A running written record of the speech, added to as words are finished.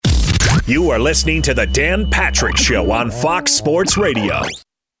You are listening to the Dan Patrick Show on Fox Sports Radio.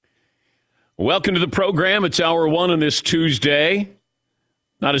 Welcome to the program. It's hour one on this Tuesday.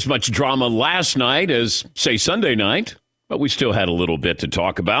 Not as much drama last night as, say, Sunday night, but we still had a little bit to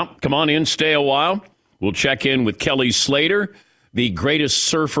talk about. Come on in, stay a while. We'll check in with Kelly Slater, the greatest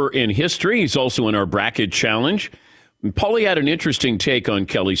surfer in history. He's also in our bracket challenge. Paulie had an interesting take on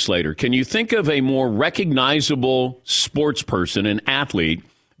Kelly Slater. Can you think of a more recognizable sports person, an athlete,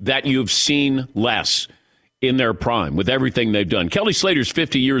 that you've seen less in their prime with everything they've done? Kelly Slater's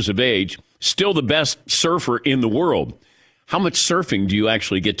 50 years of age, still the best surfer in the world. How much surfing do you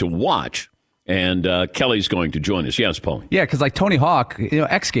actually get to watch? And Kelly's going to join us. Yes, Paulie. Yeah, because like Tony Hawk,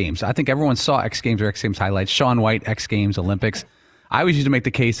 X Games. I think everyone saw X Games or X Games highlights. Shaun White, X Games, Olympics. I always used to make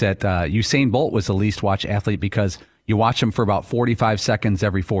the case that Usain Bolt was the least watched athlete because you watch him for about 45 seconds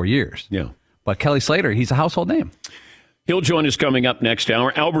every 4 years. Yeah. But Kelly Slater, he's a household name. He'll join us coming up next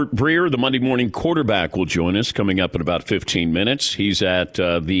hour. Albert Breer, the Monday morning quarterback, will join us coming up in about 15 minutes. He's at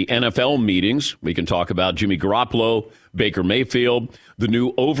the NFL meetings. We can talk about Jimmy Garoppolo, Baker Mayfield, the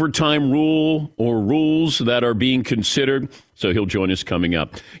new overtime rule or rules that are being considered. So he'll join us coming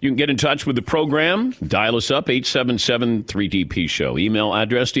up. You can get in touch with the program. Dial us up, 877-3DP-SHOW. Email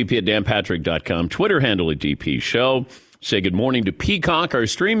address, dp@danpatrick.com. Twitter handle at DP-SHOW. Say good morning to Peacock, our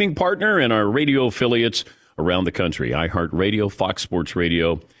streaming partner, and our radio affiliates around the country. iHeartRadio, Fox Sports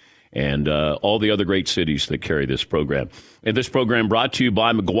Radio, and all the other great cities that carry this program. And this program brought to you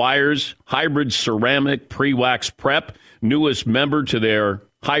by Meguiar's Hybrid Ceramic Pre-Wax Prep, newest member to their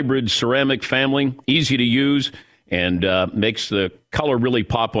hybrid ceramic family, easy to use, and makes the color really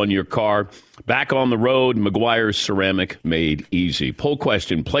pop on your car. Back on the road, Meguiar's Ceramic made easy. Poll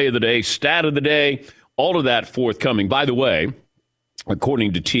question, play of the day, stat of the day, all of that forthcoming. By the way,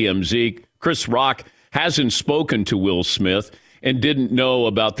 according to TMZ, Chris Rock hasn't spoken to Will Smith and didn't know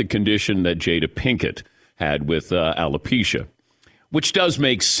about the condition that Jada Pinkett had with alopecia, which does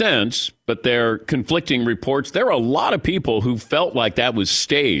make sense, but they're conflicting reports. There are a lot of people who felt like that was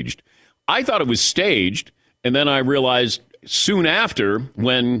staged. I thought it was staged, and then I realized soon after,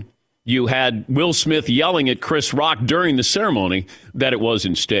 when you had Will Smith yelling at Chris Rock during the ceremony, that it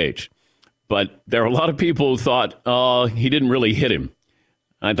wasn't staged. But there are a lot of people who thought, oh, he didn't really hit him.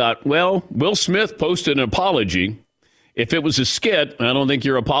 I thought, well, Will Smith posted an apology. If it was a skit, I don't think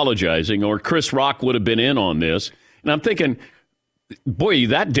you're apologizing, or Chris Rock would have been in on this. And I'm thinking, boy, are you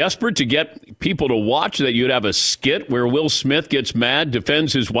that desperate to get people to watch that you'd have a skit where Will Smith gets mad,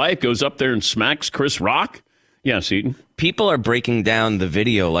 defends his wife, goes up there and smacks Chris Rock? Yes, Eaton. People are breaking down the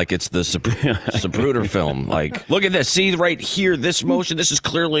video like it's the Zapruder film. Like, look at this. See right here, this motion. This is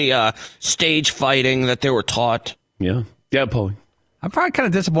clearly stage fighting that they were taught. Yeah. Yeah, Paulie. I'm probably kind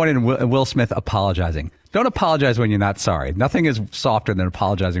of disappointed in Will Smith apologizing. Don't apologize when you're not sorry. Nothing is softer than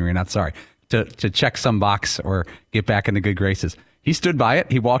apologizing when you're not sorry. To check some box or get back into good graces. He stood by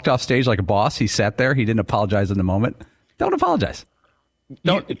it. He walked off stage like a boss. He sat there. He didn't apologize in the moment. Don't apologize.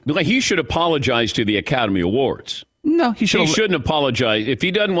 He should apologize to the Academy Awards. No, he shouldn't apologize. If he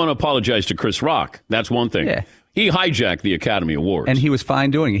doesn't want to apologize to Chris Rock, that's one thing. Yeah. He hijacked the Academy Awards. And he was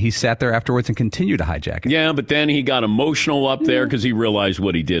fine doing it. He sat there afterwards and continued to hijack it. Yeah, but then he got emotional up there because he realized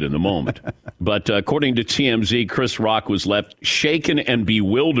what he did in the moment. But according to TMZ, Chris Rock was left shaken and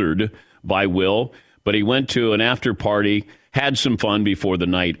bewildered by Will, but he went to an after party, had some fun before the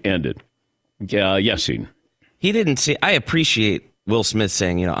night ended. Yes, Ian. He didn't see. I appreciate Will Smith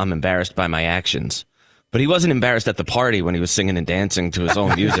saying, I'm embarrassed by my actions. But he wasn't embarrassed at the party when he was singing and dancing to his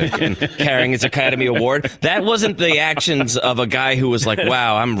own music and carrying his Academy Award. That wasn't the actions of a guy who was like,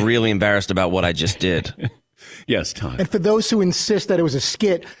 wow, I'm really embarrassed about what I just did. Yes, Tom. And for those who insist that it was a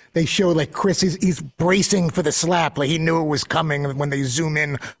skit, they show like Chris, he's bracing for the slap. Like he knew it was coming when they zoom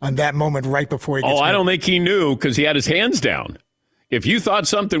in on that moment right before he gets hit. I don't think he knew because he had his hands down. If you thought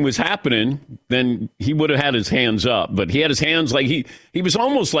something was happening, then he would have had his hands up. But he had his hands like he was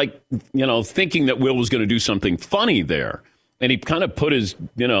almost like, thinking that Will was going to do something funny there. And he kind of put his,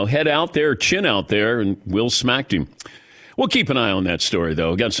 head out there, chin out there, and Will smacked him. We'll keep an eye on that story,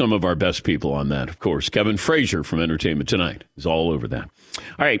 though. Got some of our best people on that, of course. Kevin Frazier from Entertainment Tonight is all over that.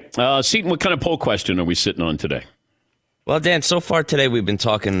 All right, Seton, what kind of poll question are we sitting on today? Well, Dan, so far today we've been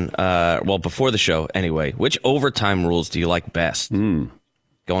talking, before the show anyway, which overtime rules do you like best? Going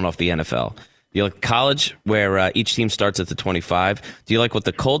off the NFL. Do you like college, where each team starts at the 25? Do you like what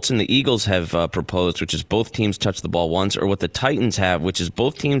the Colts and the Eagles have proposed, which is both teams touch the ball once, or what the Titans have, which is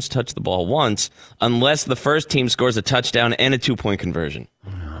both teams touch the ball once, unless the first team scores a touchdown and a 2-point conversion?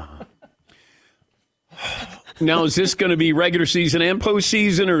 Now, is this going to be regular season and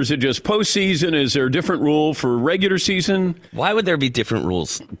postseason, or is it just postseason? Is there a different rule for regular season? Why would there be different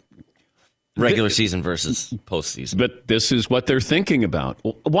rules? Regular season versus postseason. But this is what they're thinking about.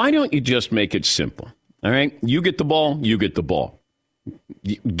 Why don't you just make it simple? All right? You get the ball, you get the ball.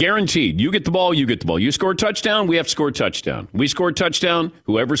 Guaranteed. You get the ball, you get the ball. You score a touchdown, we have to score a touchdown. We score a touchdown,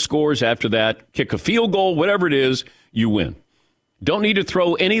 whoever scores after that, kick a field goal, whatever it is, you win. Don't need to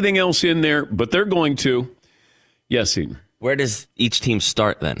throw anything else in there, but they're going to. Yes, Eden. Where does each team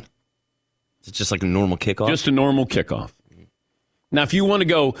start then? Is it just like a normal kickoff? Just a normal kickoff. Now, if you want to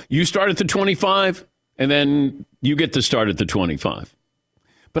go, you start at the 25, and then you get to start at the 25.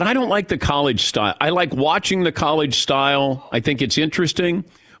 But I don't like the college style. I like watching the college style. I think it's interesting.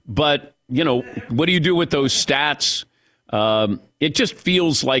 But, what do you do with those stats? It just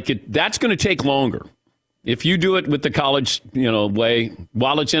feels like that's going to take longer. If you do it with the college, way,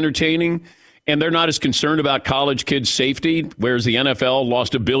 while it's entertaining, and they're not as concerned about college kids' safety, whereas the NFL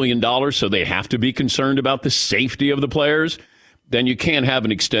lost $1 billion, so they have to be concerned about the safety of the players, then you can't have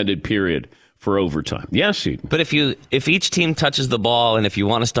an extended period for overtime. Yes, Eden. But if each team touches the ball and if you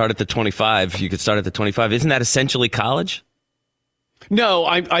want to start at the 25, you could start at the 25. Isn't that essentially college? No,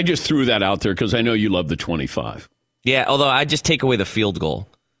 I just threw that out there because I know you love the 25. Yeah, although I just take away the field goal.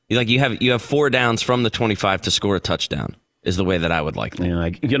 You have 4 downs from the 25 to score a touchdown is the way that I would like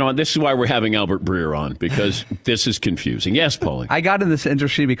that. Yeah, this is why we're having Albert Breer on, because this is confusing. Yes, Paulie. I got in this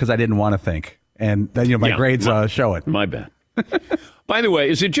industry because I didn't want to think. And then, my grades show it. My bad. By the way,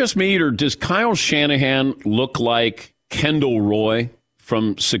 is it just me, or does Kyle Shanahan look like Kendall Roy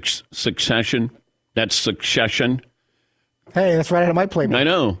from Succession? That's Succession. Hey, that's right out of my playbook. I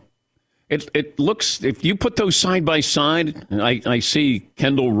know. It looks, if you put those side by side, I see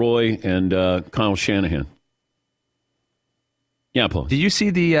Kendall Roy and Kyle Shanahan. Yeah, Paul. Did you see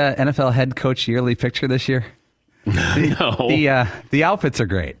the NFL head coach yearly picture this year? No. The outfits are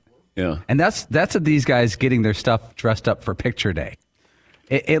great. Yeah. And that's what these guys getting their stuff dressed up for picture day.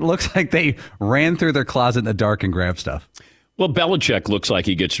 It looks like they ran through their closet in the dark and grabbed stuff. Well, Belichick looks like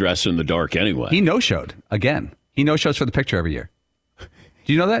he gets dressed in the dark anyway. He no-showed again. He no-shows for the picture every year.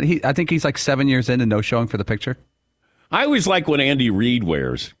 Do you know that? I think he's like 7 years in and no-showing for the picture. I always like what Andy Reid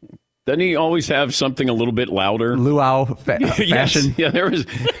wears. Doesn't he always have something a little bit louder? Luau fashion. Yes. Yeah, there is.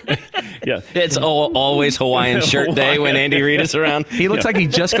 Yeah, it's always Hawaiian shirt day when Andy Reid is around. He looks like he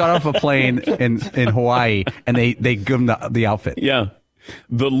just got off a plane in Hawaii, and they give him the outfit. Yeah,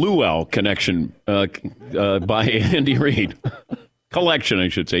 the Luau connection by Andy Reid. Collection, I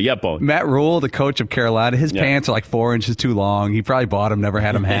should say. Yeah, Paul. Matt Rule, the coach of Carolina, his pants are like 4 inches too long. He probably bought them, never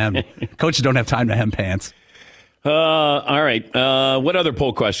had them hemmed. Coaches don't have time to hem pants. All right. What other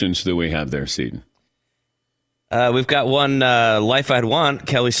poll questions do we have there, Seton? We've got one, Life I'd Want,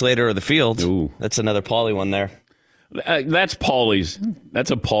 Kelly Slater or the Field. Ooh. That's another Paulie one there. That's Paulie's.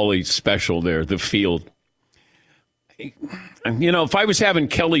 That's a Paulie special there, the Field. If I was having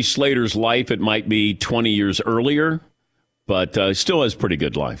Kelly Slater's life, it might be 20 years earlier, but still has pretty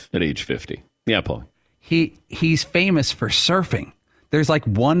good life at age 50. Yeah, Paulie. He's famous for surfing. There's like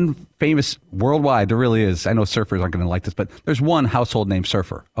one famous worldwide, there really is. I know surfers aren't going to like this, but there's one household name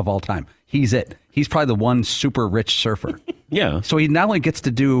surfer of all time. He's it. He's probably the one super rich surfer. Yeah. So he not only gets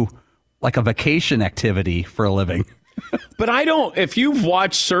to do like a vacation activity for a living. But if you've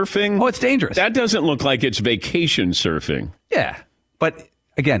watched surfing. Oh, it's dangerous. That doesn't look like it's vacation surfing. Yeah. But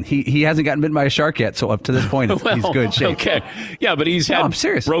again, he hasn't gotten bitten by a shark yet, so up to this point, he's good shape. Okay. Yeah, but he's had I'm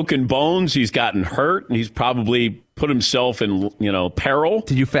serious. broken bones. He's gotten hurt, and he's probably put himself in, peril.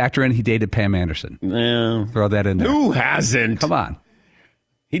 Did you factor in he dated Pam Anderson? Yeah. Throw that in there. Who hasn't? Come on.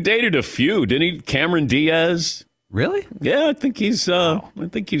 He dated a few, didn't he? Cameron Diaz. Really? Yeah, I think he's. I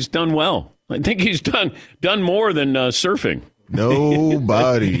think he's done well. I think he's done more than surfing.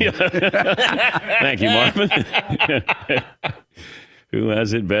 Nobody. Thank you, Marvin. Who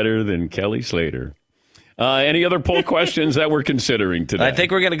has it better than Kelly Slater? Any other poll questions that we're considering today? I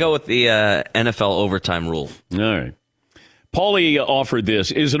think we're going to go with the NFL overtime rule. All right. Paulie offered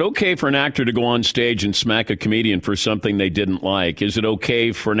this. Is it okay for an actor to go on stage and smack a comedian for something they didn't like? Is it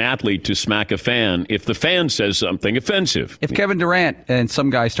okay for an athlete to smack a fan if the fan says something offensive? If Kevin Durant and some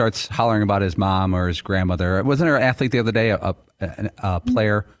guy starts hollering about his mom or his grandmother, wasn't there an athlete the other day, a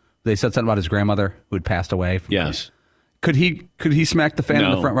player, they said something about his grandmother who had passed away? Yes. Could he smack the fan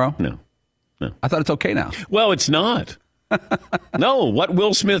in the front row? No. I thought it's okay now. Well, it's not. No, what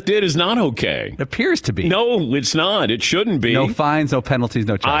Will Smith did is not okay. It appears to be. No, it's not. It shouldn't be. No fines, no penalties,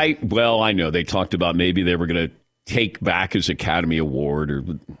 no charges. I know. They talked about maybe they were going to take back his Academy Award, or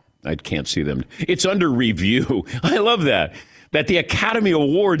I can't see them. It's under review. I love that the Academy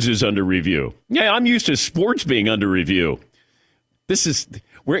Awards is under review. Yeah, I'm used to sports being under review.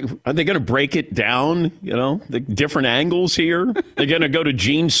 Are they going to break it down? The different angles here. They're going to go to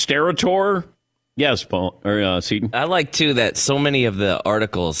Gene Steratore. Yes, Paul or Seton. I like too that so many of the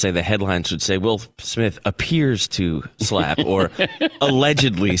articles say the headlines would say Will Smith appears to slap or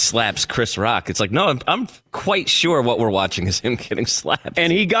allegedly slaps Chris Rock. It's like, no, I'm quite sure what we're watching is him getting slapped.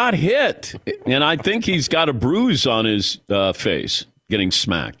 And he got hit, and I think he's got a bruise on his face. Getting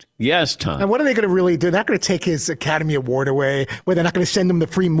smacked. Yes, Tom. And what are they going to really do? They're not going to take his Academy Award away. Where they're not going to send him the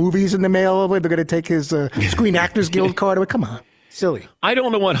free movies in the mail. Where they're going to take his Screen Actors Guild card away. Come on. Silly. I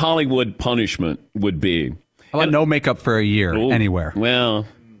don't know what Hollywood punishment would be. How about no makeup for a year anywhere? Well,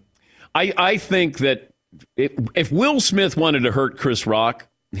 I think that if Will Smith wanted to hurt Chris Rock,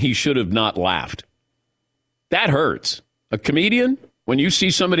 he should have not laughed. That hurts. A comedian, when you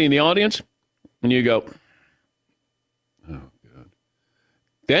see somebody in the audience, and you go,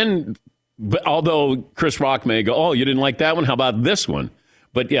 then, although Chris Rock may go, oh, you didn't like that one? How about this one?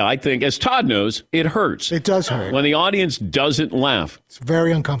 But yeah, I think, as Todd knows, it hurts. It does hurt. When the audience doesn't laugh. It's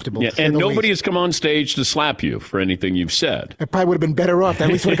very uncomfortable. Yeah, and nobody has come on stage to slap you for anything you've said. It probably would have been better off. At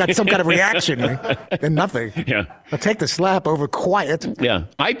least would have got some kind of reaction than nothing. Yeah. I'll take the slap over quiet. Yeah.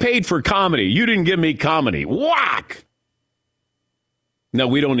 I paid for comedy. You didn't give me comedy. Whack! No,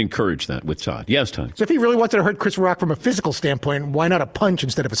 we don't encourage that with Todd. Yes, Todd. So if he really wanted to hurt Chris Rock from a physical standpoint, why not a punch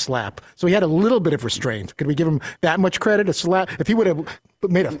instead of a slap? So he had a little bit of restraint. Could we give him that much credit? A slap? If he would have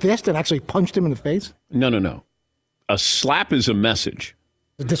made a fist and actually punched him in the face? No. A slap is a message.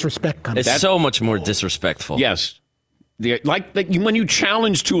 The disrespect comes. It's so much more disrespectful. Yes. Like when you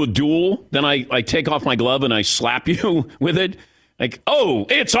challenge to a duel, then I take off my glove and I slap you with it. Like, oh,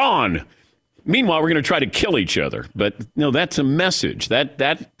 it's on. Meanwhile, we're going to try to kill each other. But no, that's a message.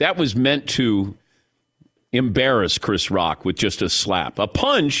 That was meant to embarrass Chris Rock with just a slap. A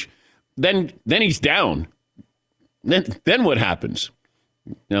punch, then he's down. Then what happens?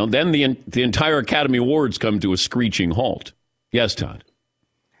 Then the entire Academy Awards come to a screeching halt. Yes, Todd.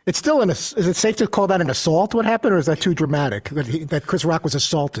 It's still is it safe to call that an assault? What happened, or is that too dramatic? That Chris Rock was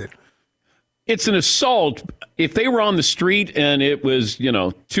assaulted. It's an assault. If they were on the street and it was,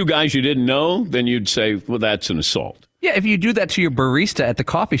 two guys you didn't know, then you'd say, well, that's an assault. Yeah, if you do that to your barista at the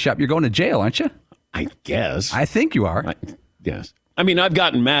coffee shop, you're going to jail, aren't you? I guess. I think you are. Yes. I mean, I've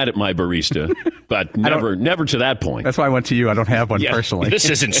gotten mad at my barista, but never to that point. That's why I went to you. I don't have one personally. This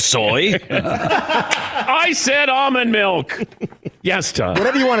isn't soy. I said almond milk. Yes, Tom.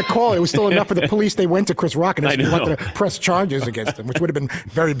 Whatever you want to call it, it was still enough for the police. They went to Chris Rock and they wanted to press charges against him, which would have been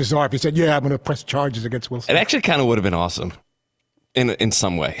very bizarre if he said, yeah, I'm going to press charges against Will Smith. It actually kind of would have been awesome in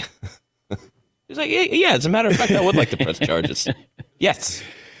some way. He's like, yeah, as a matter of fact, I would like to press charges. Yes.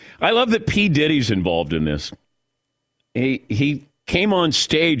 I love that P. Diddy's involved in this. He came on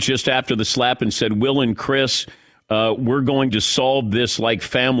stage just after the slap and said, Will and Chris, we're going to solve this like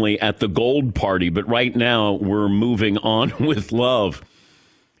family at the gold party, but right now we're moving on with love.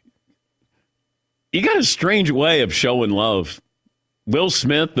 You got a strange way of showing love. Will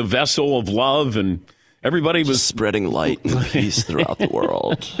Smith, the vessel of love, and everybody was spreading light and peace throughout the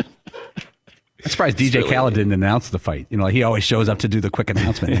world. I'm surprised DJ Khaled didn't announce the fight. He always shows up to do the quick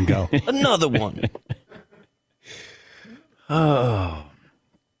announcement and go. Another one. Oh,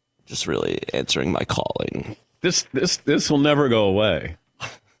 just really answering my calling. This will never go away.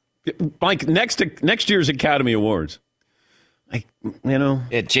 Like next year's Academy Awards.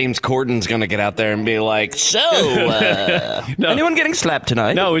 Yeah, James Corden's going to get out there and be like, anyone getting slapped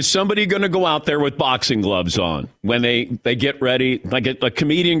tonight? No, is somebody going to go out there with boxing gloves on when they get ready? Like a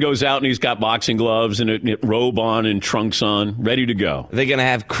comedian goes out and he's got boxing gloves and a robe on and trunks on, ready to go. Are they going to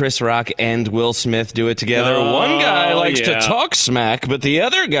have Chris Rock and Will Smith do it together? One guy likes to talk smack, but the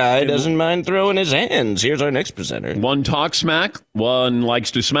other guy doesn't mind throwing his hands. Here's our next presenter. One talks smack, one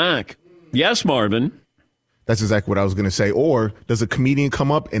likes to smack. Yes, Marvin. That's exactly what I was going to say. Or does a comedian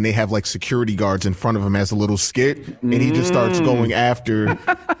come up and they have like security guards in front of him as a little skit and he just starts going after,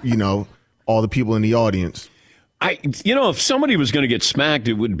 all the people in the audience? If somebody was going to get smacked,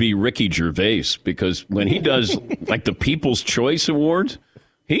 it would be Ricky Gervais, because when he does like the People's Choice Awards,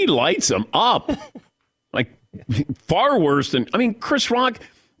 he lights them up like far worse than, Chris Rock.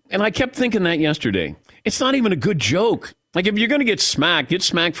 And I kept thinking that yesterday. It's not even a good joke. Like if you're going to get smacked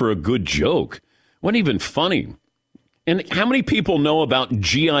for a good joke. Wasn't even funny. And how many people know about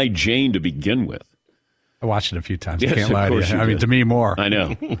G.I. Jane to begin with? I watched it a few times. Yes, I can't lie to you. To me, more. I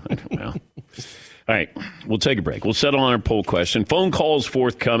know. Well, all right, we'll take a break. We'll settle on our poll question. Phone calls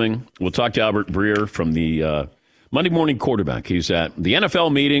forthcoming. We'll talk to Albert Breer from the Monday Morning Quarterback. He's at the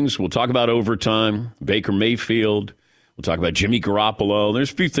NFL meetings. We'll talk about overtime, Baker Mayfield. We'll talk about Jimmy Garoppolo.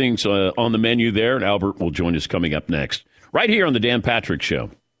 There's a few things on the menu there, and Albert will join us coming up next. right here on the Dan Patrick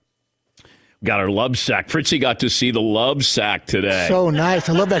Show. Got our love sack. Fritzy got to see the love sack today. So nice.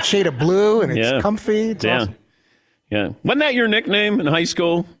 I love that shade of blue, and it's comfy. It's awesome. Yeah. Wasn't that your nickname in high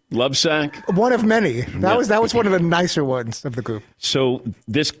school? Love sack? One of many. That was one of the nicer ones of the group. So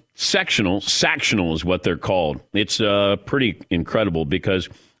this sectional is what they're called. It's pretty incredible because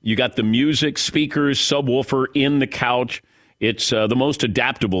you got the music, speakers, subwoofer in the couch. It's the most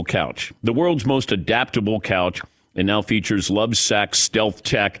adaptable couch, the world's most adaptable couch, and now features Love Sack Stealth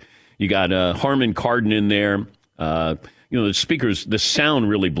Tech. You got Harman Kardon in there. The speakers, the sound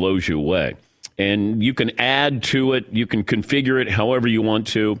really blows you away. And you can add to it. You can configure it however you want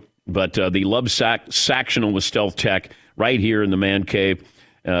to. But the Love Sactional with Stealth Tech right here in the man cave.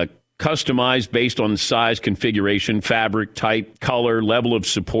 Customized based on size, configuration, fabric, type, color, level of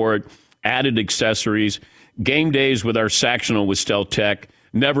support, added accessories. Game days with our Sactional with Stealth Tech.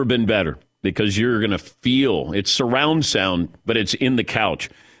 Never been better because you're going to feel it's surround sound, but it's in the couch.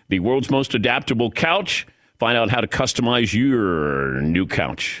 The world's most adaptable couch. Find out how to customize your new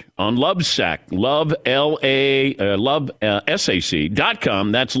couch on Lovesack.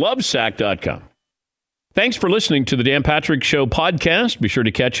 SAC.com. That's lovesack.com. Thanks for listening to the Dan Patrick Show podcast. Be sure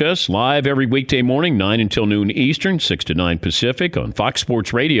to catch us live every weekday morning, 9 until noon Eastern, 6 to 9 Pacific on Fox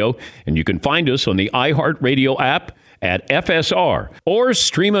Sports Radio. And you can find us on the iHeartRadio app at FSR or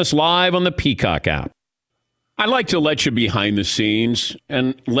stream us live on the Peacock app. I'd like to let you behind the scenes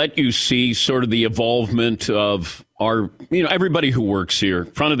and let you see sort of the evolvement of our, everybody who works here,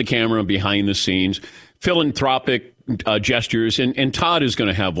 front of the camera, behind the scenes, philanthropic gestures. And Todd is going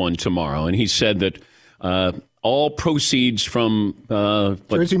to have one tomorrow. And he said that all proceeds from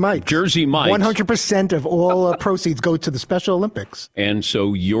Jersey Mike's. 100% of all proceeds go to the Special Olympics. And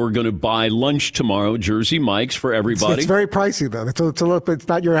so you're going to buy lunch tomorrow, Jersey Mike's, for everybody. It's very pricey, though. It's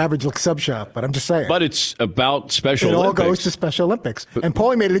not your average sub shop, but I'm just saying. But it's about Special Olympics. It all goes to Special Olympics. And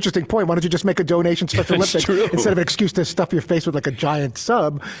Paulie made an interesting point. Why don't you just make a donation to Special Olympics instead of an excuse to stuff your face with like a giant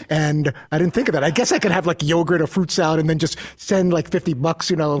sub? And I didn't think of that. I guess I could have like yogurt or fruit salad and then just send like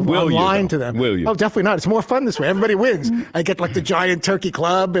 $50, online to them. Will you? Oh, definitely not. It's more fun this way. Everybody wins. I get like the giant turkey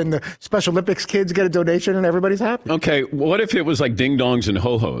club and the Special Olympics kids get a donation and everybody's happy. Okay, what if it was like ding dongs and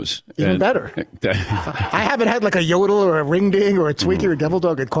ho-hos? Even better. I haven't had like a yodel or a ring ding or a tweaky or a devil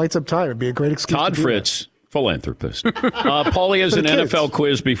dog in quite some time. It'd be a great excuse. Todd Fritz, philanthropist. Paulie has an NFL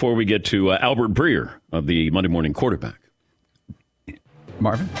quiz before we get to Albert Breer of the Monday Morning Quarterback.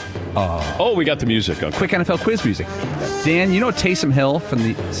 Marvin? We got the music. Okay. Quick NFL quiz music. Dan, you know Taysom Hill from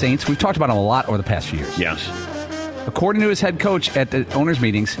the Saints? We've talked about him a lot over the past few years. Yes. According to his head coach at the owners'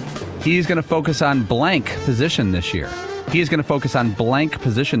 meetings, he's going to focus on blank position this year. He is going to focus on blank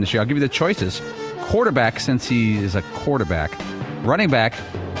position this year. I'll give you the choices. Quarterback, since he is a quarterback. Running back,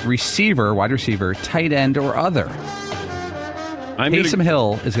 receiver, wide receiver, tight end, or other. Taysom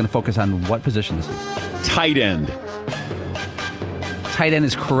Hill is going to focus on what position this is? Tight end. Tight end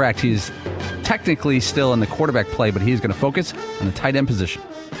is correct. He's technically still in the quarterback play, but he's going to focus on the tight end position.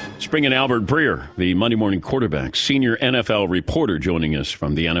 Let's bring in Albert Breer, the Monday Morning Quarterback, senior NFL reporter, joining us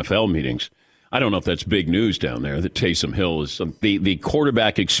from the NFL meetings. I don't know if that's big news down there that Taysom Hill is the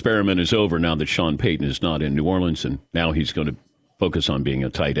quarterback experiment is over now that Sean Payton is not in New Orleans, and now he's going to focus on being a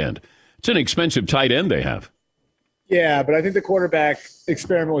tight end. It's an expensive tight end they have. Yeah, but I think the quarterback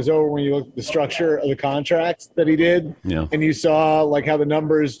experiment was over when you look at the structure of the contracts that he did. Yeah. And you saw like how the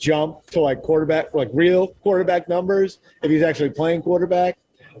numbers jump to like quarterback, like real quarterback numbers if he's actually playing quarterback.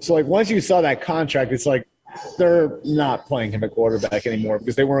 So like once you saw that contract, it's like they're not playing him at quarterback anymore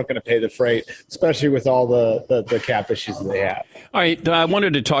because they weren't going to pay the freight, especially with all the cap issues that they have. All right, I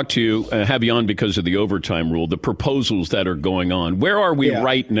wanted to talk to you, have you on because of the overtime rule, the proposals that are going on. Where are we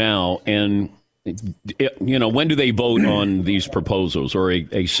right now? And when do they vote on these proposals or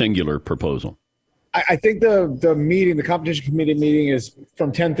a singular proposal? I think the meeting, the competition committee meeting is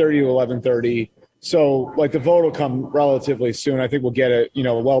from 10:30 to 11:30. So like the vote will come relatively soon. I think we'll get it,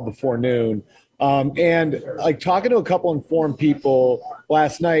 well before noon. And like talking to a couple informed people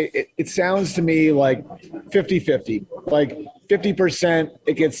last night, it sounds to me like 50-50, like 50%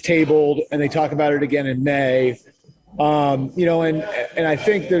 it gets tabled and they talk about it again in May. And I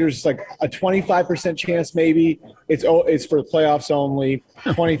think there's like a 25% chance maybe it's for the playoffs only,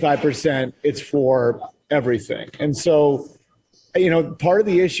 25% it's for everything. And so, part of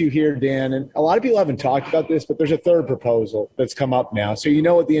the issue here, Dan, and a lot of people haven't talked about this, but there's a third proposal that's come up now. So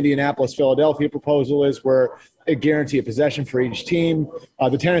what the Indianapolis-Philadelphia proposal is, where it guarantee a possession for each team.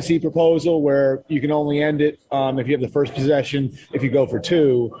 The Tennessee proposal, where you can only end it if you have the first possession if you go for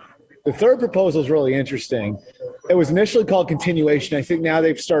two. The third proposal is really interesting. It was initially called continuation. I think now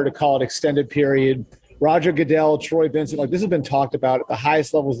they've started to call it extended period. Roger Goodell, Troy Vincent, like this has been talked about at the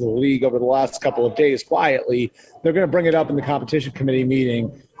highest levels of the league over the last couple of days quietly. They're going to bring it up in the competition committee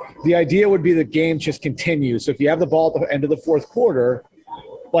meeting. The idea would be the game just continues. So if you have the ball at the end of the fourth quarter,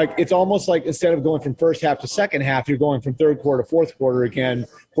 like it's almost like instead of going from first half to second half, you're going from third quarter to fourth quarter again,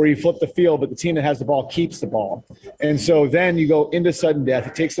 where you flip the field, but the team that has the ball keeps the ball. And so then you go into sudden death.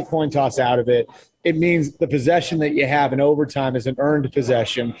 It takes the coin toss out of it. It means the possession that you have in overtime is an earned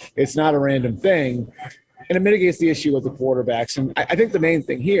possession. It's not a random thing. And it mitigates the issue with the quarterbacks. And I think the main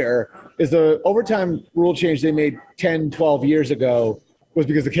thing here is the overtime rule change they made 10, 12 years ago was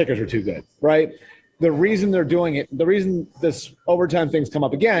because the kickers were too good, right? The reason they're doing it, the reason this overtime thing's come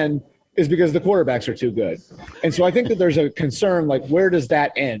up again is because the quarterbacks are too good. And so I think that there's a concern, like, where does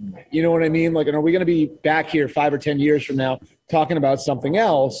that end? You know what I mean? Like, and are we going to be back here 5 or 10 years from now talking about something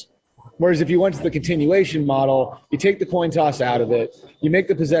else? Whereas if you went to the continuation model, you take the coin toss out of it, you make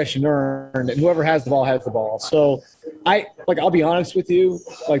the possession earned, and whoever has the ball has the ball. So I'll be honest with you,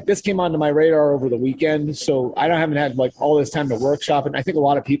 like this came onto my radar over the weekend, so I haven't had like all this time to workshop it. And I think a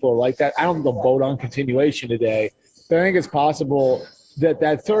lot of people are like that. I don't think they'll vote on continuation today, but I think it's possible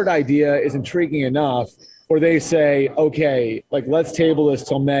that third idea is intriguing enough where they say, okay, like let's table this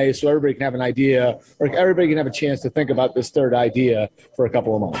till May so everybody can have an idea, or everybody can have a chance to think about this third idea for a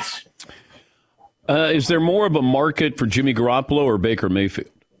couple of months. Is there more of a market for Jimmy Garoppolo or Baker Mayfield?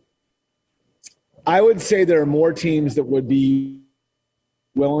 I would say there are more teams that would be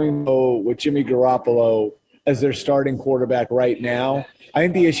willing to go with Jimmy Garoppolo as their starting quarterback right now. I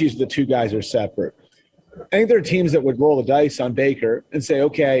think the issues of the two guys are separate. I think there are teams that would roll the dice on Baker and say,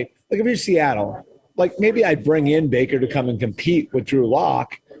 okay, like if you're Seattle, like maybe I'd bring in Baker to come and compete with Drew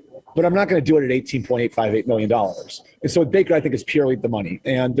Lock, but I'm not going to do it at $18.858 million. And so with Baker, I think it's purely the money.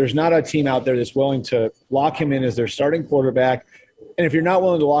 And there's not a team out there that's willing to lock him in as their starting quarterback. And if you're not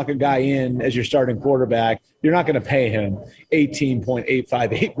willing to lock a guy in as your starting quarterback, you're not going to pay him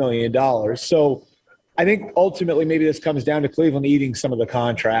 $18.858 million. So I think ultimately maybe this comes down to Cleveland eating some of the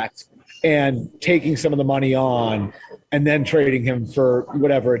contract and taking some of the money on and then trading him for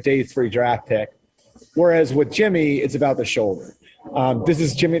whatever, a day 3 draft pick. Whereas with Jimmy, it's about the shoulder. This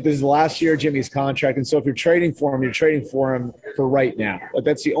is last year Jimmy's contract, and so if you're trading for him, you're trading for him for right now. Like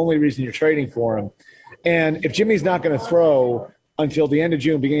that's the only reason you're trading for him. And if Jimmy's not going to throw until the end of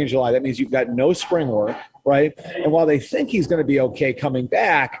June, beginning of July, that means you've got no spring work, right? And while they think he's going to be okay coming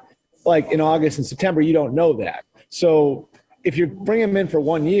back, like in August and September, you don't know that. So if you bring him in for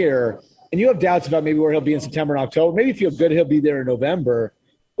 1 year and you have doubts about maybe where he'll be in September and October, maybe you feel good he'll be there in November,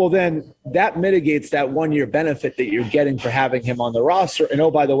 well, then that mitigates that 1 year benefit that you're getting for having him on the roster. And,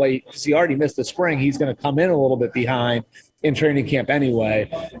 oh, by the way, because he already missed the spring, he's going to come in a little bit behind in training camp anyway.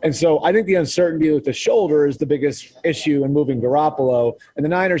 And so I think the uncertainty with the shoulder is the biggest issue in moving Garoppolo. And the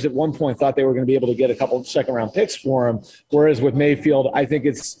Niners at one point thought they were going to be able to get a couple of second-round picks for him, whereas with Mayfield, I think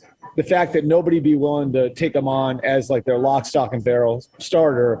it's the fact that nobody be willing to take him on as like their lock, stock, and barrel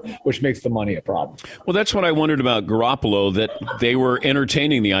starter, which makes the money a problem. Well, that's what I wondered about Garoppolo, that they were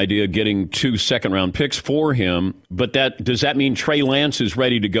entertaining the idea of getting 2 second-round picks for him, but does that mean Trey Lance is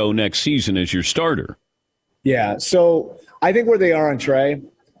ready to go next season as your starter? Yeah, so I think where they are on Trey,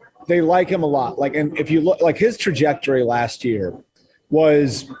 they like him a lot. Like, and if you look, like his trajectory last year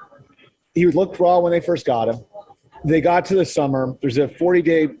was he looked raw when they first got him. They got to the summer. There's a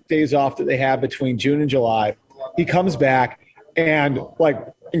 40 days off that they have between June and July. He comes back and like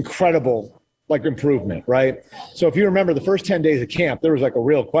incredible, like improvement, right? So if you remember the first 10 days of camp, there was like a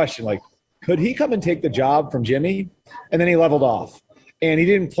real question, like, could he come and take the job from Jimmy? And then he leveled off. And he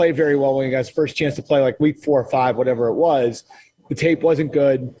didn't play very well when he got his first chance to play, like week 4 or 5, whatever it was. The tape wasn't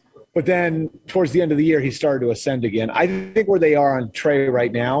good. But then towards the end of the year, he started to ascend again. I think where they are on Trey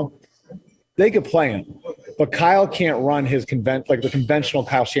right now, they could play him. But Kyle can't run his the conventional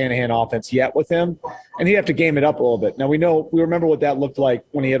Kyle Shanahan offense yet with him, and he'd have to game it up a little bit. Now we remember what that looked like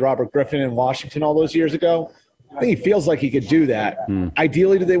when he had Robert Griffin in Washington all those years ago. I think he feels like he could do that.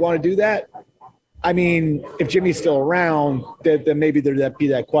 Ideally, do they want to do that? I mean, if Jimmy's still around, then maybe there'd be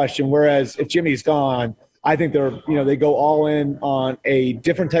that question. Whereas if Jimmy's gone, I think they go all in on a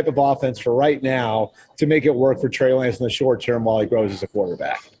different type of offense for right now to make it work for Trey Lance in the short term while he grows as a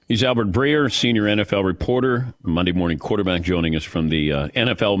quarterback. He's Albert Breer, senior NFL reporter, Monday Morning Quarterback, joining us from the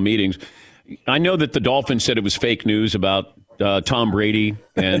NFL meetings. I know that the Dolphins said it was fake news about Tom Brady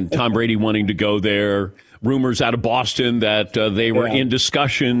and Tom Brady wanting to go there. Rumors out of Boston that they were in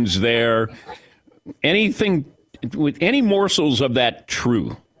discussions there. Anything with any morsels of that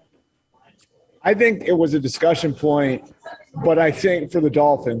true? I think it was a discussion point, but I think for the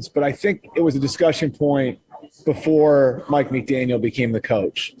Dolphins, but I think it was a discussion point before Mike McDaniel became the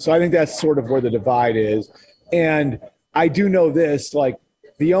coach. So I think that's sort of where the divide is. And I do know this, like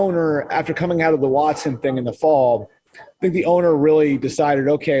the owner, after coming out of the Watson thing in the fall, I think the owner really decided,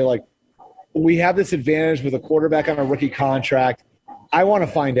 okay, like we have this advantage with a quarterback on a rookie contract. I want to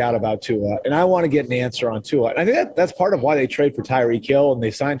find out about Tua, and I want to get an answer on Tua. And I think that's part of why they trade for Tyreek Hill and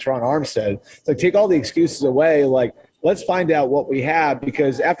they signed Teron Armstead. It's like, take all the excuses away. Like, let's find out what we have,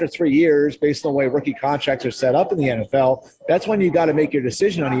 because after 3 years, based on the way rookie contracts are set up in the NFL, that's when you got to make your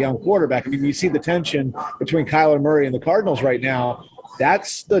decision on a young quarterback. I mean, you see the tension between Kyler Murray and the Cardinals right now.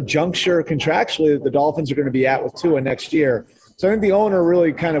 That's the juncture contractually that the Dolphins are going to be at with Tua next year. So I think the owner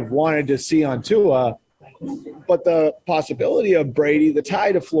really kind of wanted to see on Tua. But the possibility of Brady, the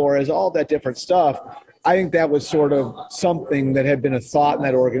tie to Flores, all that different stuff, I think that was sort of something that had been a thought in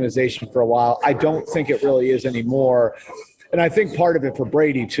that organization for a while. I don't think it really is anymore. And I think part of it for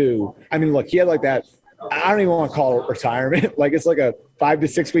Brady, too. I mean, look, he had like that, I don't even want to call it retirement. Like, it's like a 5 to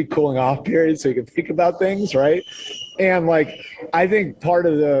 6 week cooling off period so you can think about things, right? And, like, I think part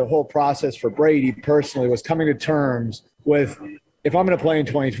of the whole process for Brady personally was coming to terms with, if I'm going to play in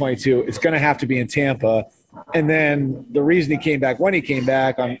 2022, it's going to have to be in Tampa. And then the reason he came back when he came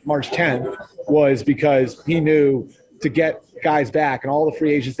back on March 10th was because he knew to get guys back and all the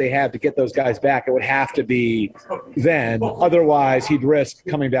free agents they have to get those guys back, it would have to be then. Otherwise, he'd risk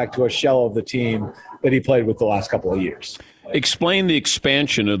coming back to a shell of the team that he played with the last couple of years. Explain the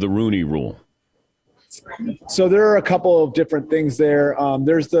expansion of the Rooney Rule. So there are a couple of different things there.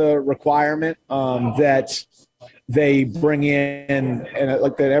 There's the requirement that they bring in, and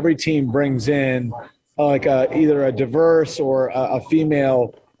like that every team brings in, like either a diverse or a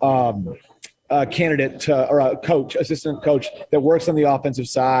female candidate or a coach, assistant coach that works on the offensive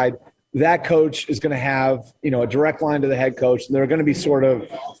side. That coach is going to have, a direct line to the head coach. And there are going to be sort of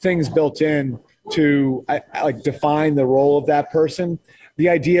things built in to like define the role of that person. The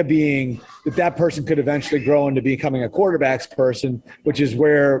idea being that person could eventually grow into becoming a quarterback's person, which is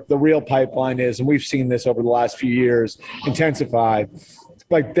where the real pipeline is. And we've seen this over the last few years intensify.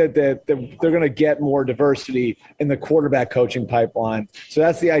 Like that they're going to get more diversity in the quarterback coaching pipeline. So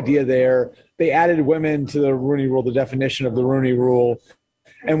that's the idea there. They added women to the Rooney Rule, the definition of the Rooney Rule,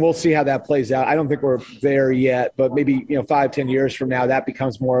 and we'll see how that plays out. I don't think we're there yet, but maybe 5-10 years from now, that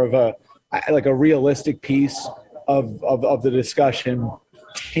becomes more of a realistic piece of the discussion.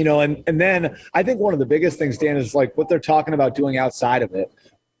 And then I think one of the biggest things, Dan, is like what they're talking about doing outside of it,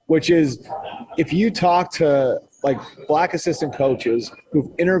 which is if you talk to like black assistant coaches who've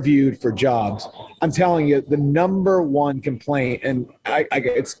interviewed for jobs, I'm telling you, the number one complaint, and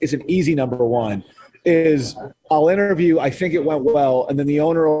it's an easy number one, is I'll interview, I think it went well, and then the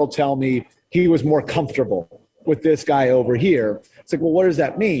owner will tell me he was more comfortable with this guy over here. It's like, well, what does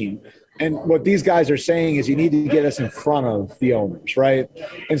that mean? And what these guys are saying is you need to get us in front of the owners, right?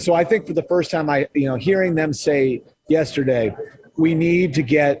 And so I think for the first time, hearing them say yesterday, we need to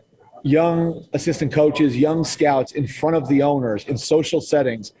get young assistant coaches, young scouts in front of the owners in social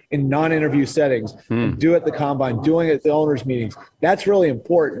settings, in non-interview settings, and do it at the combine, doing it at the owners' meetings. That's really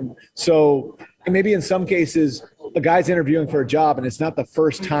important. So maybe in some cases, a guy's interviewing for a job and it's not the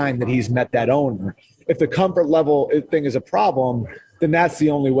first time that he's met that owner. If the comfort level thing is a problem, then that's the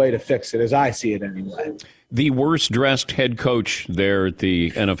only way to fix it, as I see it anyway. The worst dressed head coach there at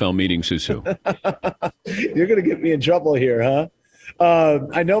the NFL meeting, Susu. You're going to get me in trouble here, huh?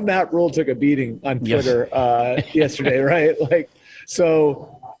 I know Matt Rule took a beating on Twitter yesterday, right?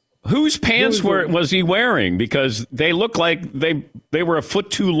 Whose pants was he wearing? Because they look like they were a foot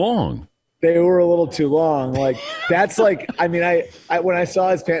too long. They were a little too long. Like that's like, I mean, I when I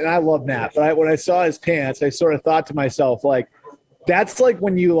saw his pants, and I love Matt, but when I saw his pants, I sort of thought to myself, like, that's like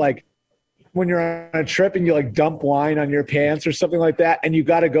when you're on a trip and you like dump wine on your pants or something like that, and you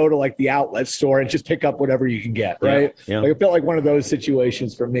got to go to like the outlet store and just pick up whatever you can get, right? Yeah. Like it felt like one of those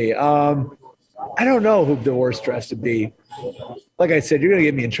situations for me. I don't know who the worst dressed to be. Like I said, you're going to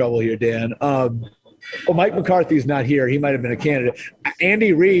get me in trouble here, Dan. Well, Mike McCarthy's not here. He might have been a candidate.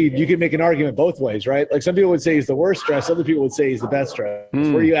 Andy Reid, you can make an argument both ways, right? Like some people would say he's the worst dressed. Other people would say he's the best dressed.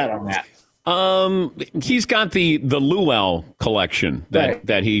 Where are you at on that? He's got the Luau collection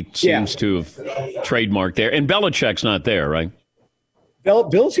that he seems to have trademarked there. And Belichick's not there, right?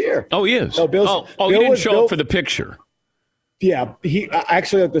 Bill's here. Oh, he is? No, Bill he didn't show up for the picture. Yeah, he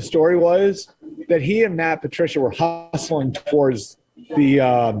actually, the story was that he and Matt Patricia were hustling towards the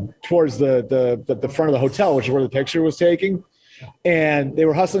front of the hotel, which is where the picture was taken. And they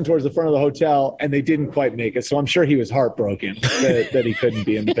were hustling towards the front of the hotel, and they didn't quite make it. So I'm sure he was heartbroken that he couldn't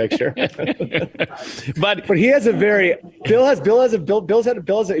be in the picture. But he has a very at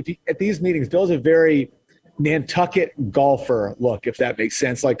these meetings. Bill has a very Nantucket golfer look, if that makes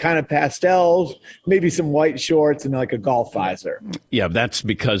sense, like kind of pastels, maybe some white shorts and like a golf visor. Yeah, that's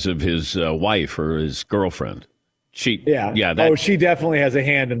because of his wife or his girlfriend. She definitely has a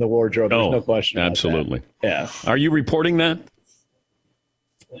hand in the wardrobe. There's no question about absolutely. that. Yeah. Are you reporting that?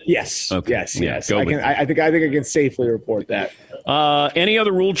 Yes. Okay. Yes. Yeah, Yes. I think I can safely report that. Any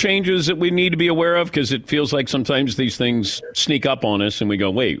other rule changes that we need to be aware of? Because it feels like sometimes these things sneak up on us and we go,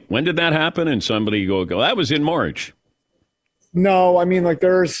 wait, when did that happen? And somebody go, that was in March. No, I mean, like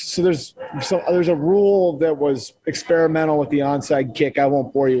there's a rule that was experimental with the onside kick. I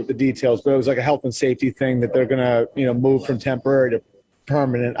won't bore you with the details, but it was like a health and safety thing that they're going to, move from temporary to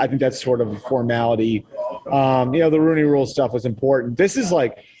permanent. I think that's sort of a formality. The Rooney Rule stuff was important. This is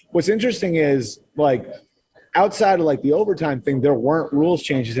like, what's interesting is like outside of like the overtime thing, there weren't rules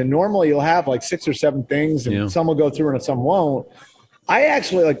changes. And normally you'll have like 6 or 7 things and some will go through and some won't. I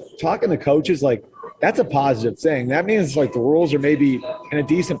actually like talking to coaches, like that's a positive thing. That means like the rules are maybe in a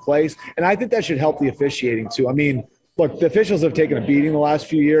decent place. And I think that should help the officiating too. I mean, look, the officials have taken a beating the last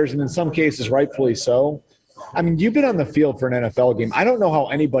few years and in some cases rightfully so. I mean, you've been on the field for an NFL game. I don't know how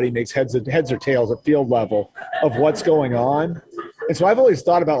anybody makes heads or tails at field level of what's going on. And so I've always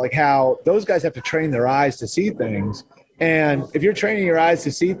thought about like how those guys have to train their eyes to see things. And if you're training your eyes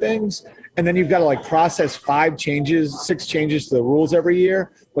to see things and then you've got to like process 6 changes to the rules every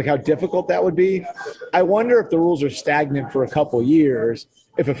year, like how difficult that would be. I wonder if the rules are stagnant for a couple years,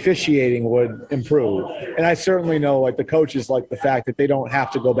 if officiating would improve. And I certainly know like the coaches like the fact that they don't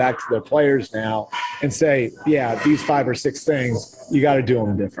have to go back to their players now and say, yeah, these 5 or 6 things, you got to do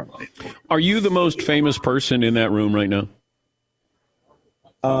them differently. Are you the most famous person in that room right now?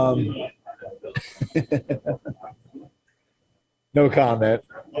 No comment.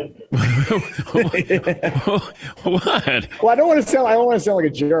 What? Well, I don't want to sound like a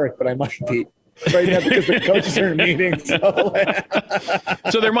jerk, but I might be. Right now because the coaches are in meetings.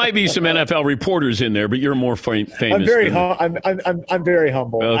 So there might be some NFL reporters in there, but you're more famous. I'm very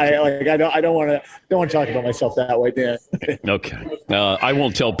humble. Okay. I don't want to talk about myself that way, Dan. Okay. I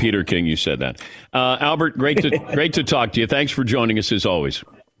won't tell Peter King you said that. Albert, great to talk to you. Thanks for joining us as always.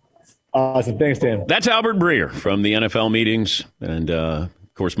 Awesome. Thanks, Dan. That's Albert Breer from the NFL meetings and, of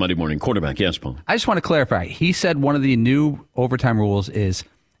course, Monday Morning Quarterback. Yes, Paul. I just want to clarify. He said one of the new overtime rules is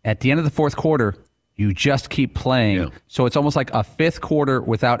at the end of the fourth quarter, you just keep playing. Yeah. So it's almost like a fifth quarter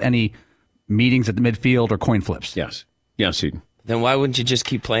without any meetings at the midfield or coin flips. Yes. Yes, Eden. Then why wouldn't you just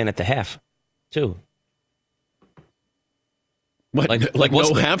keep playing at the half, too? What? Like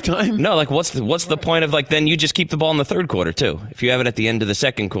what's no halftime? No, like what's the point of like then you just keep the ball in the third quarter too? If you have it at the end of the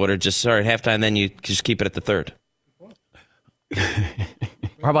second quarter, at halftime, then you just keep it at the third.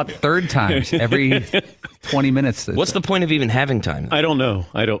 How about third times every 20 minutes? What's the point of even having time? I don't know.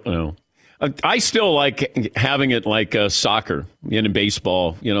 I still like having it like soccer in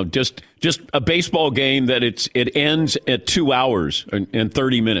baseball. Just a baseball game that it ends at 2 hours and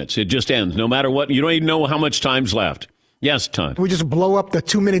 30 minutes. It just ends no matter what. You don't even know how much time's left. Yes, Todd. We just blow up the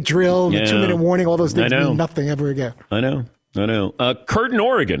 2-minute drill, the 2-minute warning, all those things mean nothing ever again. I know. Kurt in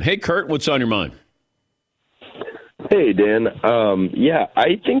Oregon. Hey, Kurt, what's on your mind? Hey, Dan.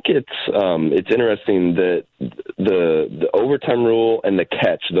 I think it's interesting that the overtime rule and the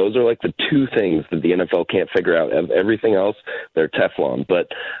catch, those are like the 2 things that the NFL can't figure out. Everything else, they're Teflon. But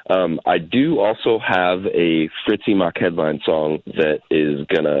I do also have a Fritzy Mock headline song that is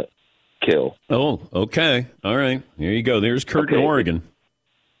going to kill. Oh, okay. All right. Here you go. There's Kurt in Oregon.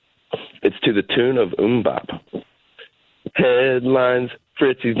 It's to the tune of Bop. Headlines.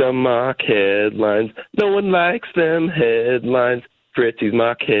 Fritzy's the mock headlines. No one likes them headlines. Fritzy's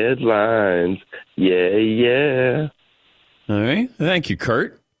mock headlines. Yeah, yeah. All right. Thank you,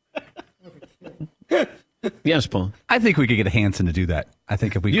 Kurt. Yes, Paul. I think we could get Hanson to do that. I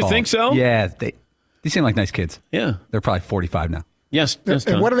think if we You think so? Yeah. They seem like nice kids. Yeah. They're probably 45 now. Yes.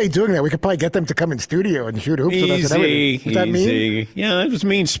 And what are they doing there? We could probably get them to come in studio and shoot hoops with us and everything. Is that mean? Yeah, it was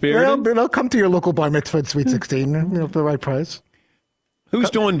mean-spirited. They'll come to your local bar mitzvah at Sweet 16 for the right price. Who's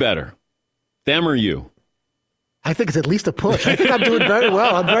doing better, them or you? I think it's at least a push. I think I'm doing very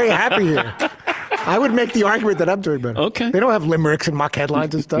well. I'm very happy here. I would make the argument that I'm doing better. Okay. They don't have limericks and mock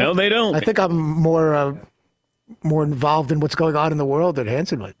headlines and stuff. No, they don't. I think I'm more involved in what's going on in the world than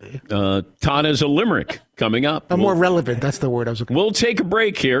Hanson might be. Todd has a limerick coming up. I'm more relevant. That's the word I was looking for. We'll take a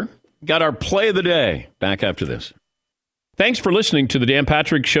break here. Got our play of the day. Back after this. Thanks for listening to the Dan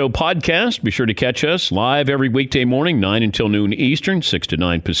Patrick Show podcast. Be sure to catch us live every weekday morning, 9 until noon Eastern, 6 to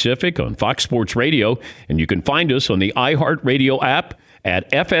 9 Pacific on Fox Sports Radio. And you can find us on the iHeartRadio app at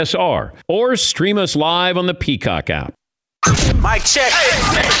FSR or stream us live on the Peacock app. Mic check.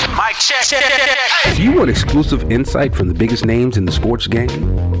 Mic check. If you want exclusive insight from the biggest names in the sports game,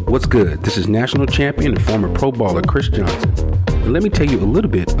 what's good? This is national champion and former pro baller Chris Johnson. And let me tell you a little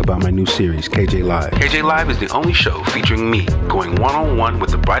bit about my new series, KJ Live. KJ Live is the only show featuring me going one-on-one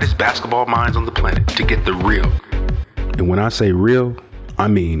with the brightest basketball minds on the planet to get the real. And when I say real, I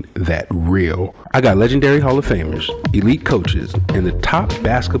mean that real. I got legendary Hall of Famers, elite coaches, and the top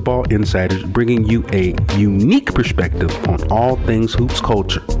basketball insiders bringing you a unique perspective on all things hoops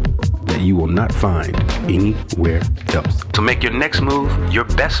culture that you will not find anywhere else. So make your next move your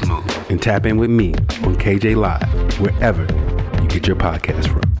best move and tap in with me on KJ Live, wherever you get your podcast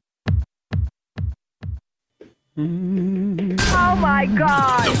from. Oh my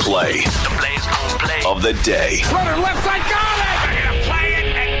God. The play of the day. Runner left side, got it! They're going to play it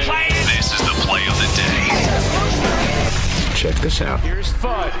and play it. This is the play of the day. Check this out. Here's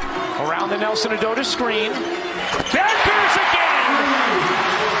Fudd around the Nelson Adota screen. Beckers again!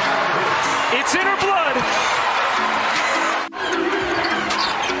 It's in her blood.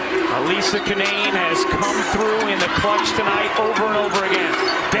 Elisa Canane has come through in the clutch tonight over and over again.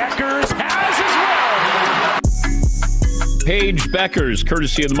 Beckers has as well. Paige Beckers,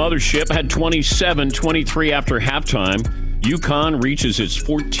 courtesy of the mothership, had 27-23 after halftime. UConn reaches its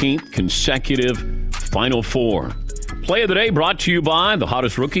 14th consecutive Final Four. Play of the day brought to you by the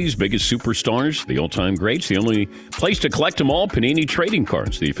hottest rookies, biggest superstars, the all-time greats. The only place to collect them all, Panini Trading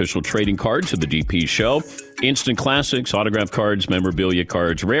Cards, the official trading cards of the DP show. Instant classics, autograph cards, memorabilia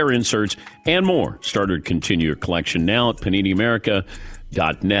cards, rare inserts, and more. Start or continue your collection now at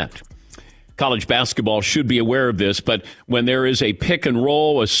PaniniAmerica.net. College basketball should be aware of this, but when there is a pick and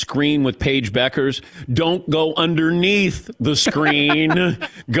roll, a screen with Paige Beckers, don't go underneath the screen.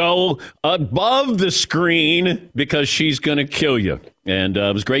 Go above the screen because she's going to kill you. And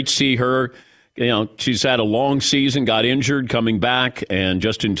it was great to see her. You know, she's had a long season, got injured, coming back, and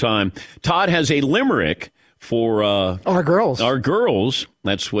just in time. Todd has a limerick for our girls. Our girls.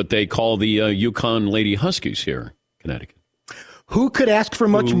 That's what they call the UConn Lady Huskies here in Connecticut. Who could ask for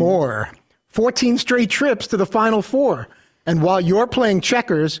much more? 14 straight trips to the Final Four. And while you're playing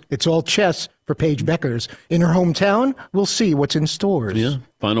checkers, it's all chess for Paige Beckers. In her hometown, we'll see what's in stores. Yeah,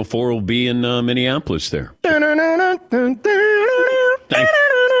 Final Four will be in Minneapolis there. Thank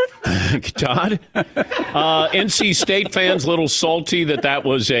you, Todd. NC State fans, a little salty that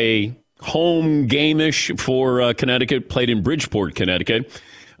was a home game-ish for Connecticut, played in Bridgeport, Connecticut.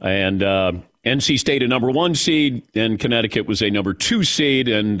 And NC State a number 1 seed, and Connecticut was a number 2 seed,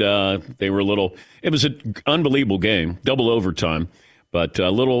 and they were it was an unbelievable game, double overtime, but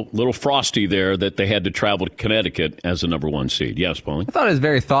a little frosty there that they had to travel to Connecticut as a number 1 seed. Yes, Paulie? I thought it was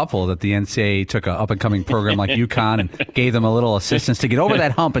very thoughtful that the NCAA took an up-and-coming program like UConn and gave them a little assistance to get over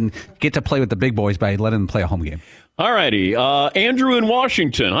that hump and get to play with the big boys by letting them play a home game. All righty. Andrew in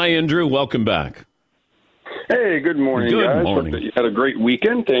Washington. Hi, Andrew. Welcome back. Hey, good morning, guys. Good morning. Hope that you had a great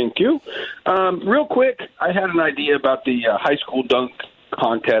weekend. Thank you. Real quick, I had an idea about the high school dunk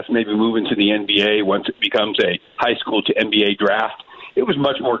contest maybe moving to the NBA once it becomes a high school to NBA draft. It was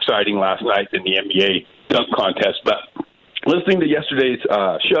much more exciting last night than the NBA dunk contest, but listening to yesterday's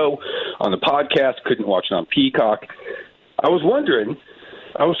show on the podcast, couldn't watch it on Peacock, I was wondering,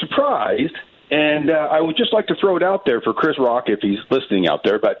 I was surprised, and I would just like to throw it out there for Chris Rock if he's listening out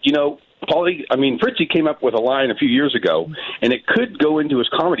there, but, you know, Fritzy came up with a line a few years ago, and it could go into his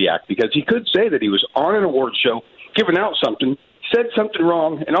comedy act because he could say that he was on an award show, giving out something, said something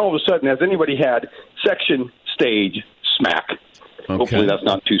wrong, and all of a sudden, has anybody had section, stage, smack? Okay. Hopefully that's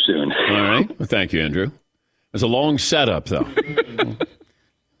not too soon. All right. Well, thank you, Andrew. It's a long setup, though.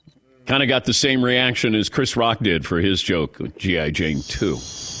 Kind of got the same reaction as Chris Rock did for his joke with G.I. Jane 2.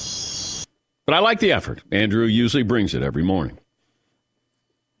 But I like the effort. Andrew usually brings it every morning.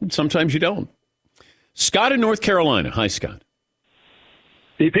 Sometimes you don't. Scott in North Carolina. Hi, Scott.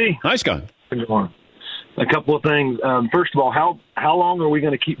 DP. Hi, Scott. Good morning. A couple of things. First of all, how long are we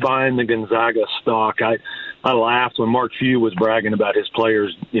going to keep buying the Gonzaga stock? I laughed when Mark Few was bragging about his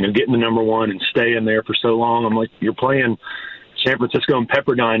players, getting the number 1 and staying there for so long. I'm like, you're playing San Francisco and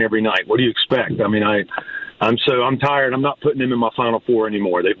Pepperdine every night. What do you expect? I mean, I'm tired. I'm not putting them in my Final Four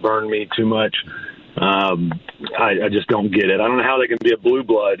anymore. They've burned me too much. I just don't get it. I don't know how they can be a blue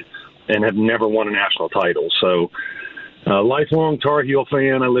blood and have never won a national title. So, lifelong Tar Heel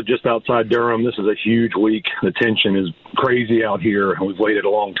fan. I live just outside Durham. This is a huge week. The tension is crazy out here. We've waited a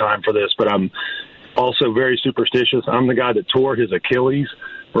long time for this, but I'm also very superstitious. I'm the guy that tore his Achilles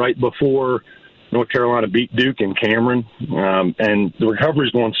right before North Carolina beat Duke in Cameron, and the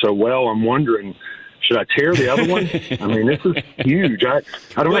recovery's going so well. I'm wondering Should I tear the other one? I mean, this is huge. I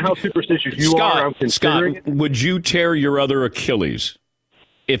don't know how superstitious you are. I'm considering Scott, would you tear your other Achilles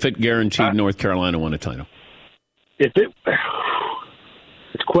if it guaranteed North Carolina won a title? It's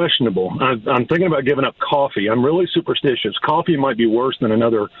questionable. I'm thinking about giving up coffee. I'm really superstitious. Coffee might be worse than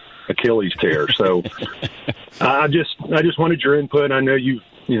another Achilles tear. So I just wanted your input. I know you've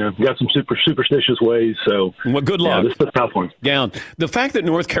got some superstitious ways. So well, good luck. This is a tough one. Yeah, the fact that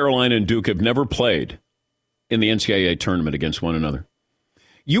North Carolina and Duke have never played in the NCAA tournament against one another.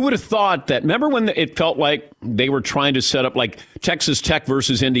 You would have thought that, remember when it felt like they were trying to set up like Texas Tech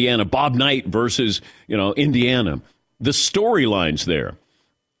versus Indiana, Bob Knight versus, Indiana, the storylines there.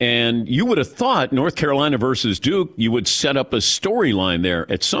 And you would have thought North Carolina versus Duke, you would set up a storyline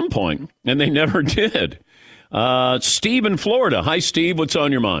there at some point, and they never did. Steve in Florida. Hi, Steve. What's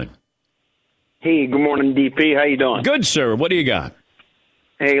on your mind? Hey, good morning, DP. How you doing? Good, sir. What do you got?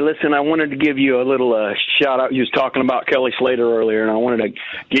 Hey, listen, I wanted to give you a little shout-out. You was talking about Kelly Slater earlier, and I wanted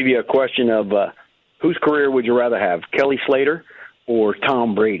to give you a question of whose career would you rather have, Kelly Slater or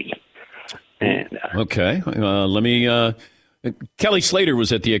Tom Brady? And okay. Let me Kelly Slater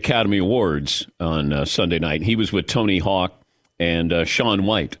was at the Academy Awards on Sunday night. He was with Tony Hawk and Shaun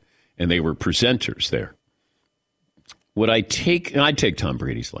White, and they were presenters there. I'd take Tom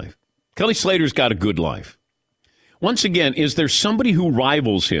Brady's life. Kelly Slater's got a good life. Once again, is there somebody who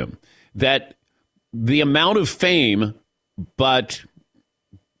rivals him? That the amount of fame, but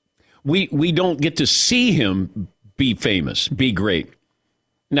we don't get to see him be famous, be great.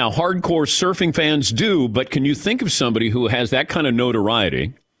 Now, hardcore surfing fans do, but can you think of somebody who has that kind of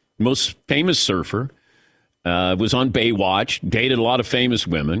notoriety? Most famous surfer, was on Baywatch, dated a lot of famous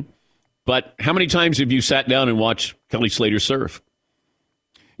women. But how many times have you sat down and watched Kelly Slater surf?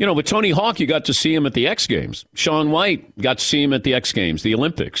 With Tony Hawk, you got to see him at the X Games. Shaun White got to see him at the X Games, the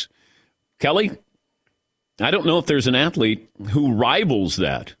Olympics. Kelly, I don't know if there's an athlete who rivals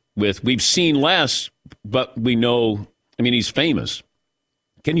that with, we've seen less, but we know, he's famous.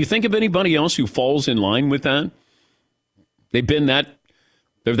 Can you think of anybody else who falls in line with that? They're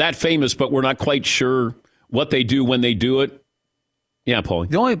that famous, but we're not quite sure what they do when they do it. Yeah, Paulie.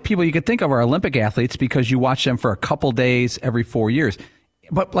 The only people you could think of are Olympic athletes because you watch them for a couple days every 4 years.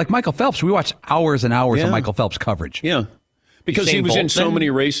 But like Michael Phelps, we watch hours and hours of Michael Phelps coverage. Yeah, because he was in so many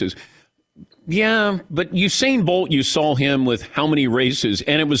races. Yeah, but Usain Bolt, you saw him with how many races,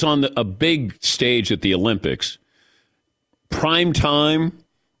 and it was on a big stage at the Olympics. Prime time,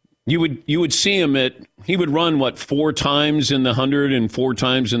 you would see him he would run, 4 times in the 100 and 4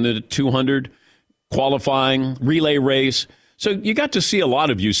 times in the 200, qualifying, relay race. So you got to see a lot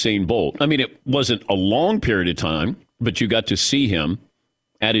of Usain Bolt. It wasn't a long period of time, but you got to see him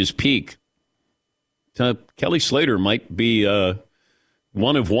at his peak. Kelly Slater might be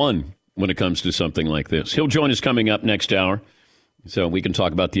one of one when it comes to something like this. He'll join us coming up next hour, so we can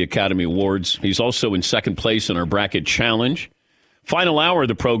talk about the Academy Awards. He's also in second place in our bracket challenge. Final hour of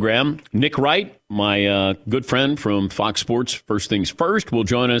the program, Nick Wright, my good friend from Fox Sports First Things First, will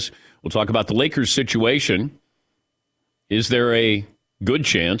join us. We'll talk about the Lakers situation. Is there a good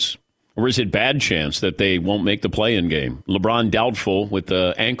chance, or is it bad chance that they won't make the play-in game? LeBron doubtful with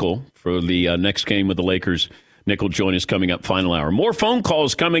the ankle for the next game with the Lakers. Nick will join us coming up final hour. More phone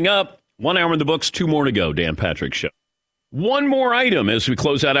calls coming up. 1 hour in the books, 2 more to go. Dan Patrick Show. One more item as we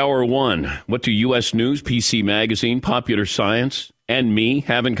close out hour 1. What do U.S. News, PC Magazine, Popular Science, and me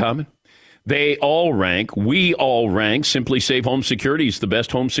have in common? We all rank Simply Safe Home Security is the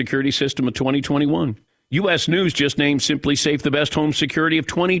best home security system of 2021. U.S. News just named Simply Safe the best home security of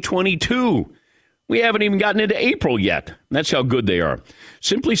 2022. We haven't even gotten into April yet. That's how good they are.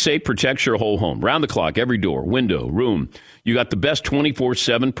 Simply Safe protects your whole home, round the clock, every door, window, room. You got the best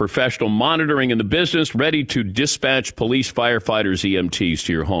 24/7 professional monitoring in the business, ready to dispatch police, firefighters, EMTs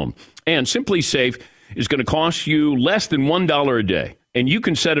to your home. And Simply Safe is going to cost you less than $1 a day. And you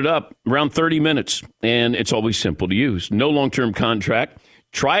can set it up around 30 minutes. And it's always simple to use. No long-term contract.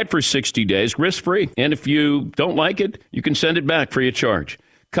 Try it for 60 days, risk-free. And if you don't like it, you can send it back free of charge.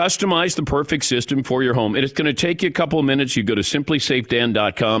 Customize the perfect system for your home. And it's going to take you a couple of minutes. You go to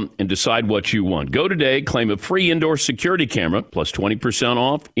simplysafedan.com and decide what you want. Go today, claim a free indoor security camera, plus 20%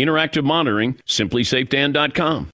 off, interactive monitoring, simplysafedan.com.